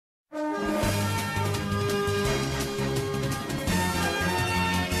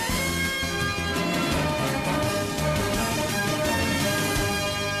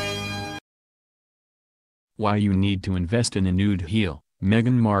Why you need to invest in a nude heel.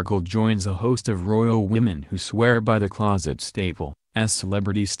 Meghan Markle joins a host of royal women who swear by the closet staple, as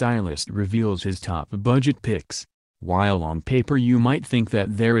celebrity stylist reveals his top budget picks. While on paper you might think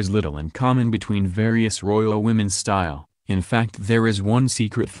that there is little in common between various royal women's style, in fact there is one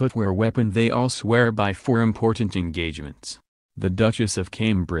secret footwear weapon they all swear by for important engagements. The Duchess of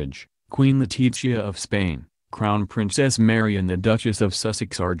Cambridge, Queen Letizia of Spain, Crown Princess Mary and the Duchess of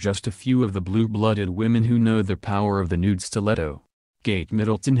Sussex are just a few of the blue-blooded women who know the power of the nude stiletto. Kate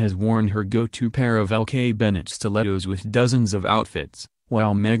Middleton has worn her go-to pair of LK Bennett stilettos with dozens of outfits,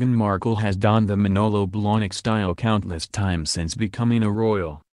 while Meghan Markle has donned the Manolo Blahnik style countless times since becoming a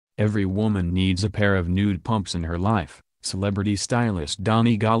royal. Every woman needs a pair of nude pumps in her life, celebrity stylist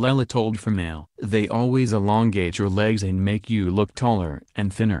Donnie Galella told Female. They always elongate your legs and make you look taller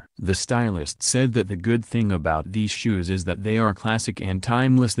and thinner. The stylist said that the good thing about these shoes is that they are classic and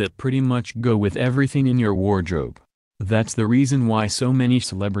timeless, that pretty much go with everything in your wardrobe. That's the reason why so many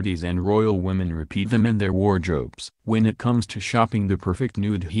celebrities and royal women repeat them in their wardrobes. When it comes to shopping the perfect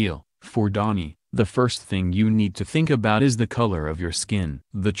nude heel, for Donnie, the first thing you need to think about is the color of your skin.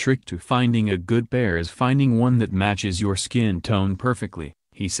 The trick to finding a good pair is finding one that matches your skin tone perfectly,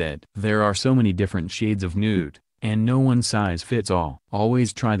 he said. There are so many different shades of nude, and no one size fits all.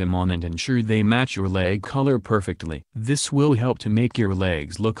 Always try them on and ensure they match your leg color perfectly. This will help to make your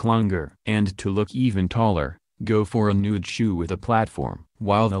legs look longer. And to look even taller, go for a nude shoe with a platform.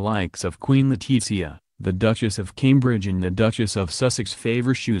 While the likes of Queen Letizia, the Duchess of Cambridge and the Duchess of Sussex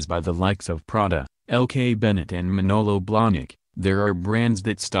favor shoes by the likes of Prada, LK Bennett and Manolo Blahnik, there are brands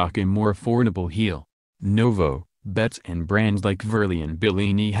that stock a more affordable heel. Novo, Betts and brands like Verli and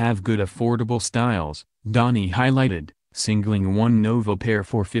Bellini have good affordable styles, Donnie highlighted, singling one Novo pair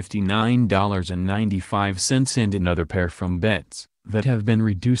for $59.95 and another pair from Betts that have been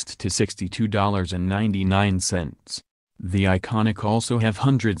reduced to $62.99. The iconic also have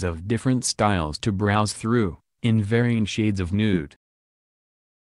hundreds of different styles to browse through, in varying shades of nude.